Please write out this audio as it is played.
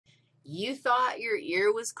You thought your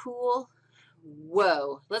ear was cool?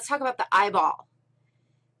 Whoa. Let's talk about the eyeball.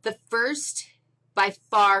 The first, by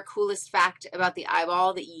far, coolest fact about the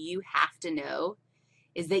eyeball that you have to know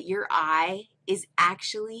is that your eye is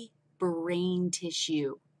actually brain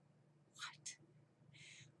tissue. What?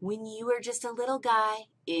 When you were just a little guy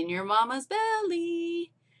in your mama's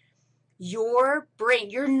belly, your brain,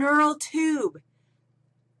 your neural tube,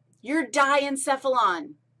 your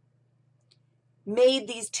diencephalon made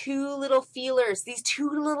these two little feelers, these two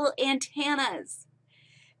little antennas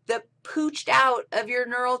that pooched out of your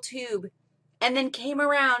neural tube and then came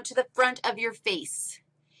around to the front of your face.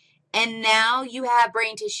 And now you have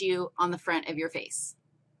brain tissue on the front of your face.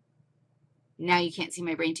 Now you can't see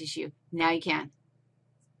my brain tissue. Now you can.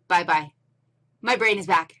 Bye-bye. My brain is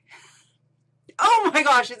back. Oh my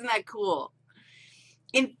gosh, isn't that cool?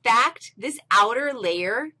 In fact, this outer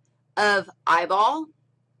layer of eyeball,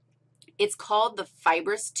 it's called the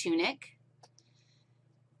fibrous tunic.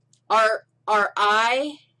 Our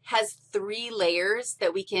eye has 3 layers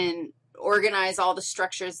that we can organize all the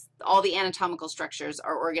structures, all the anatomical structures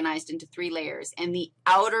are organized into 3 layers, and the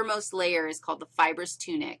outermost layer is called the fibrous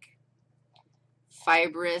tunic.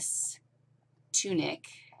 Fibrous tunic,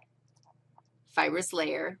 fibrous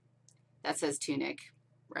layer, that says tunic,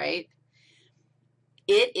 right?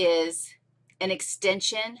 It is an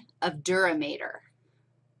extension of dura mater.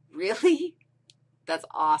 Really? That's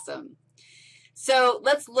awesome. So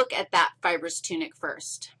let's look at that fibrous tunic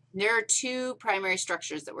first. There are 2 primary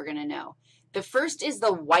structures that we're going to know. The first is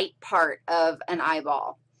the white part of an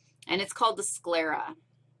eyeball, and it's called the sclera.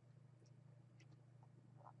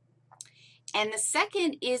 And the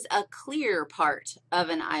second is a clear part of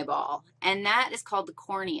an eyeball, and that is called the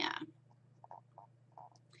cornea.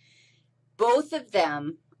 Both of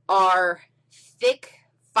them are thick,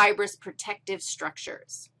 fibrous protective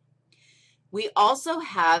structures. We also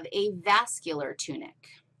have a vascular tunic.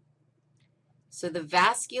 So the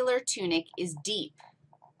vascular tunic is deep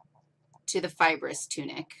to the fibrous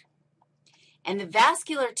tunic. And the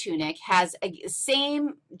vascular tunic has a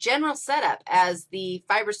same general setup as the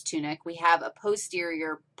fibrous tunic. We have a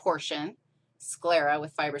posterior portion, sclera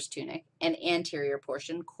with fibrous tunic, and anterior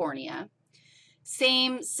portion, cornea.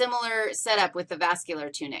 Same similar setup with the vascular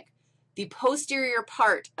tunic. The posterior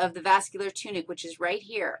part of the vascular tunic, which is right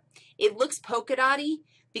here, it looks polka dotty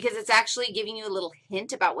because it's actually giving you a little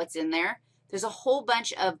hint about what's in there. There's a whole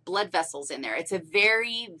bunch of blood vessels in there. It's a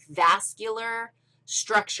very vascular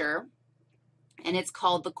structure, and it's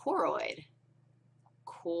called the choroid.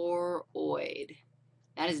 Choroid.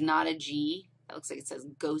 That is not a G. That looks like it says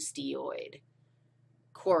ghostioid.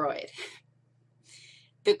 Choroid.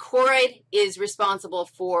 The choroid is responsible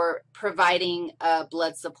for providing a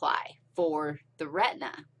blood supply for the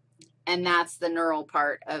retina, and that's the neural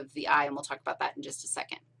part of the eye, and we'll talk about that in just a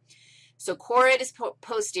second. So choroid is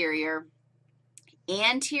posterior.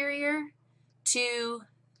 Anterior to,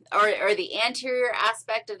 or the anterior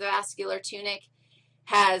aspect of the vascular tunic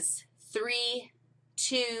has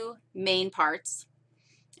 2 main parts,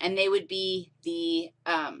 and they would be the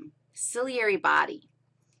ciliary body.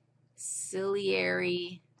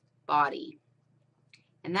 Ciliary body,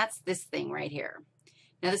 and that's this thing right here.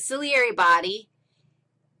 Now, the ciliary body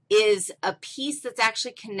is a piece that's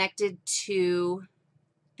actually connected to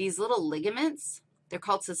these little ligaments. They're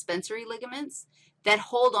called suspensory ligaments that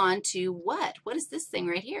hold on to what? What is this thing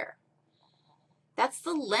right here? That's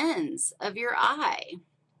the lens of your eye.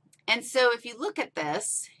 And so if you look at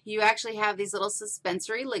this, you actually have these little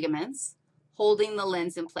suspensory ligaments holding the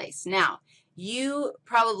lens in place. Now, you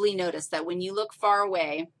probably noticed that when you look far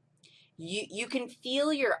away, you can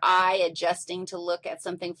feel your eye adjusting to look at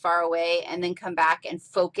something far away and then come back and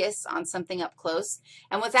focus on something up close.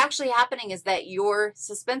 And what's actually happening is that your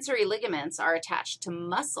suspensory ligaments are attached to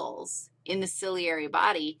muscles in the ciliary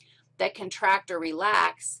body that contract or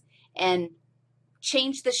relax and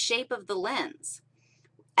change the shape of the lens.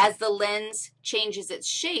 As the lens changes its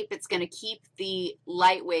shape, it's going to keep the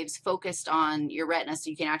light waves focused on your retina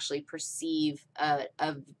so you can actually perceive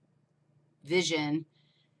a vision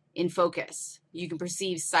in focus. You can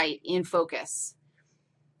perceive sight in focus.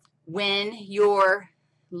 When your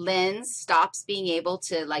lens stops being able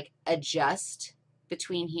to, like, adjust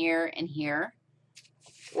between here and here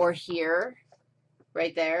or here,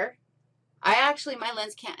 right there, my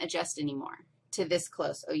lens can't adjust anymore to this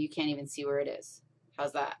close. Oh, you can't even see where it is.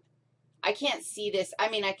 How's that? I can't see this. I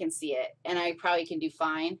mean, I can see it, and I probably can do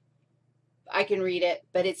fine. I can read it,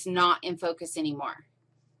 but it's not in focus anymore.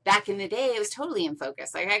 Back in the day, it was totally in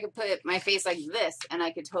focus. Like, I could put my face like this, and I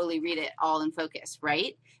could totally read it all in focus,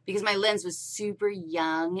 right? Because my lens was super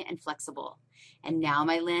young and flexible. And now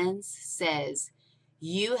my lens says,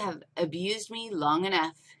 You have abused me long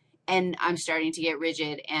enough, and I'm starting to get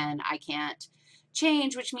rigid, and I can't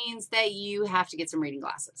change, which means that you have to get some reading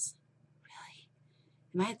glasses. Really?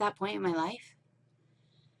 Am I at that point in my life?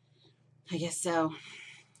 I guess so.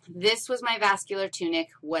 This was my vascular tunic.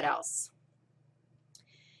 What else?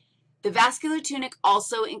 The vascular tunic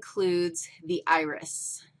also includes the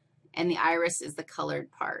iris, and the iris is the colored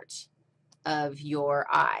part of your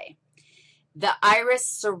eye. The iris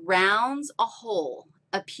surrounds a hole,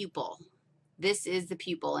 a pupil. This is the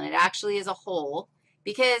pupil, and it actually is a hole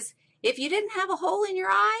because if you didn't have a hole in your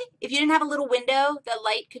eye, if you didn't have a little window that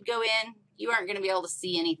light could go in, you aren't going to be able to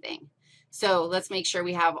see anything. So let's make sure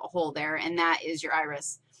we have a hole there, and that is your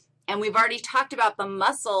iris. And we've already talked about the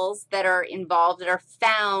muscles that are involved, that are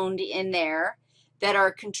found in there, that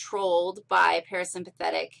are controlled by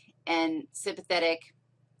parasympathetic and sympathetic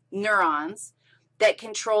neurons that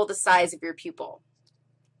control the size of your pupil.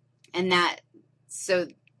 And so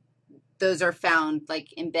those are found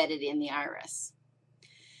like embedded in the iris.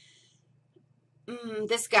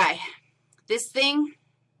 This guy, this thing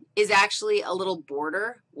is actually a little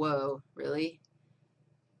border. Whoa, really?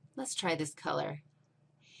 Let's try this color.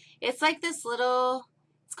 It's like this little,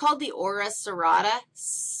 it's called the ora serrata.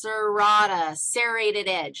 Serrata, serrated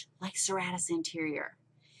edge, like serratus anterior.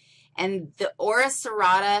 And the ora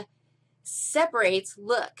serrata separates,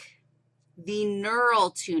 look, the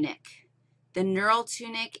neural tunic. The neural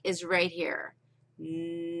tunic is right here.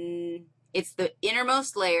 It's the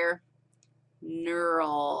innermost layer,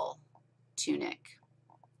 neural tunic.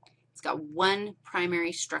 It's got one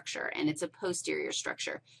primary structure, and it's a posterior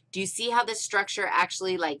structure. Do you see how this structure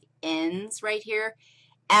actually like ends right here?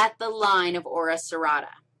 At the line of ora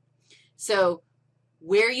serrata. So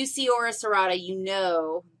where you see ora serrata, you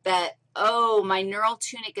know that, oh, my neural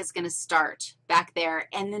tunic is going to start back there.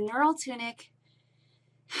 And the neural tunic,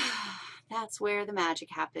 that's where the magic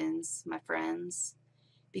happens, my friends,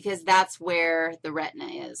 because that's where the retina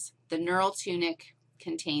is. The neural tunic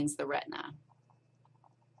contains the retina.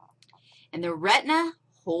 And the retina,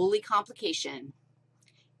 holy complication.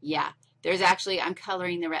 Yeah, there's actually, I'm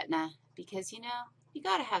coloring the retina because, you know, you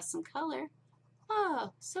got to have some color.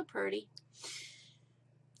 Oh, so pretty.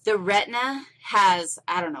 The retina has,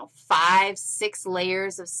 I don't know, 5, 6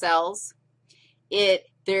 layers of cells.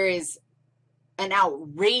 There is an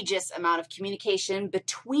outrageous amount of communication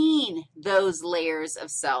between those layers of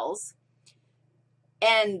cells.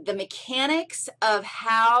 And the mechanics of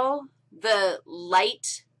how the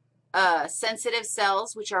light sensitive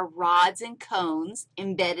cells, which are rods and cones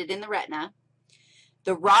embedded in the retina,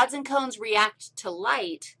 the rods and cones react to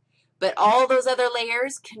light, but all those other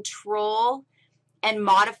layers control and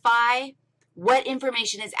modify what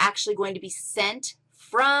information is actually going to be sent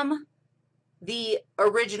from the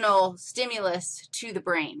original stimulus to the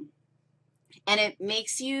brain. And it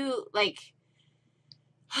makes you like,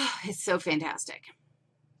 oh, it's so fantastic.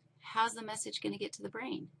 How's the message going to get to the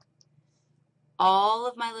brain? All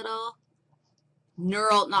of my little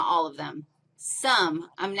neural, not all of them, some,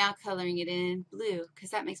 I'm now coloring it in blue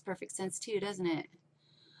because that makes perfect sense too, doesn't it?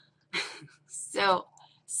 So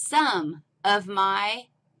some of my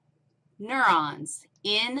neurons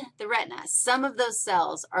in the retina, some of those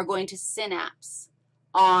cells are going to synapse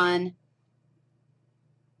on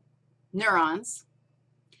neurons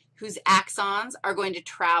whose axons are going to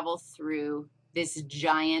travel through this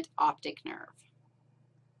giant optic nerve.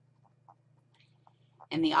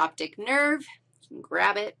 And the optic nerve, you can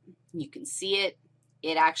grab it, you can see it.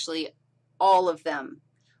 It actually, all of them,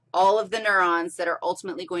 all of the neurons that are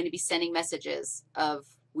ultimately going to be sending messages of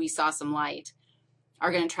we saw some light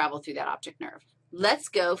are going to travel through that optic nerve. Let's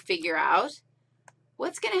go figure out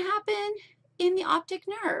what's going to happen in the optic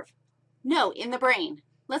nerve. No, in the brain.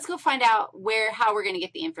 Let's go find out how we're going to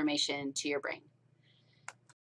get the information to your brain.